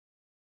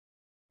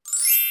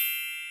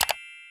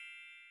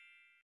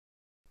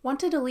Want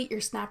to delete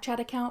your Snapchat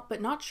account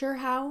but not sure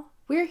how?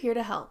 We're here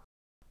to help.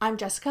 I'm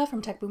Jessica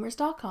from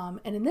techboomers.com,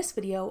 and in this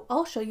video,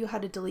 I'll show you how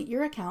to delete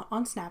your account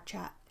on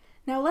Snapchat.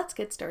 Now let's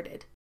get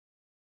started.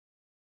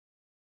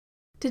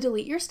 To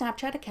delete your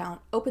Snapchat account,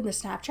 open the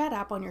Snapchat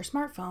app on your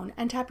smartphone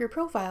and tap your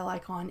profile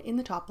icon in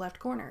the top left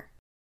corner.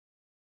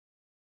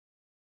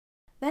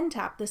 Then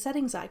tap the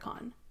settings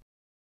icon.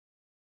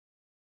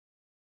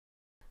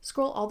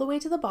 Scroll all the way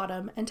to the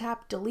bottom and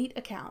tap Delete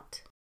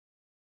Account.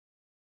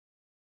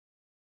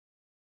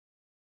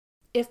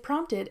 If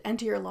prompted,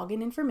 enter your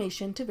login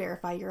information to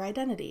verify your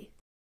identity.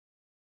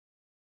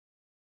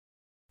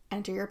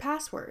 Enter your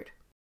password.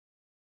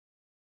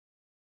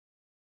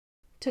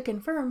 To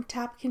confirm,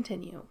 tap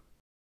Continue.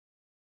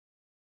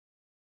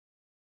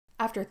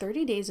 After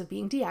 30 days of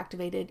being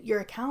deactivated,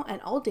 your account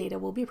and all data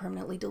will be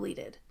permanently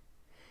deleted.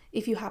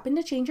 If you happen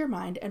to change your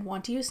mind and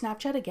want to use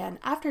Snapchat again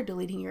after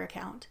deleting your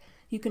account,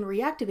 you can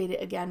reactivate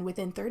it again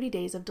within 30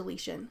 days of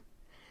deletion.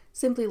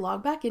 Simply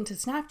log back into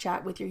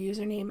Snapchat with your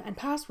username and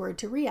password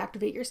to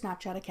reactivate your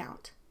Snapchat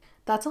account.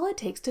 That's all it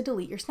takes to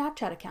delete your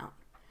Snapchat account.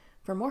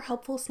 For more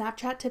helpful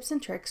Snapchat tips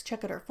and tricks,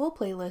 check out our full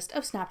playlist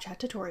of Snapchat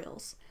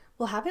tutorials.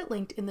 We'll have it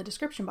linked in the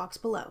description box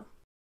below.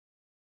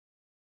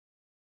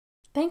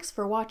 Thanks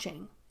for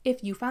watching.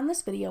 If you found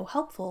this video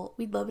helpful,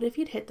 we'd love it if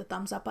you'd hit the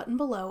thumbs up button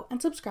below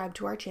and subscribe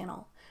to our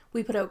channel.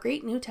 We put out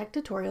great new tech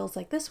tutorials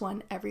like this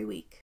one every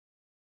week.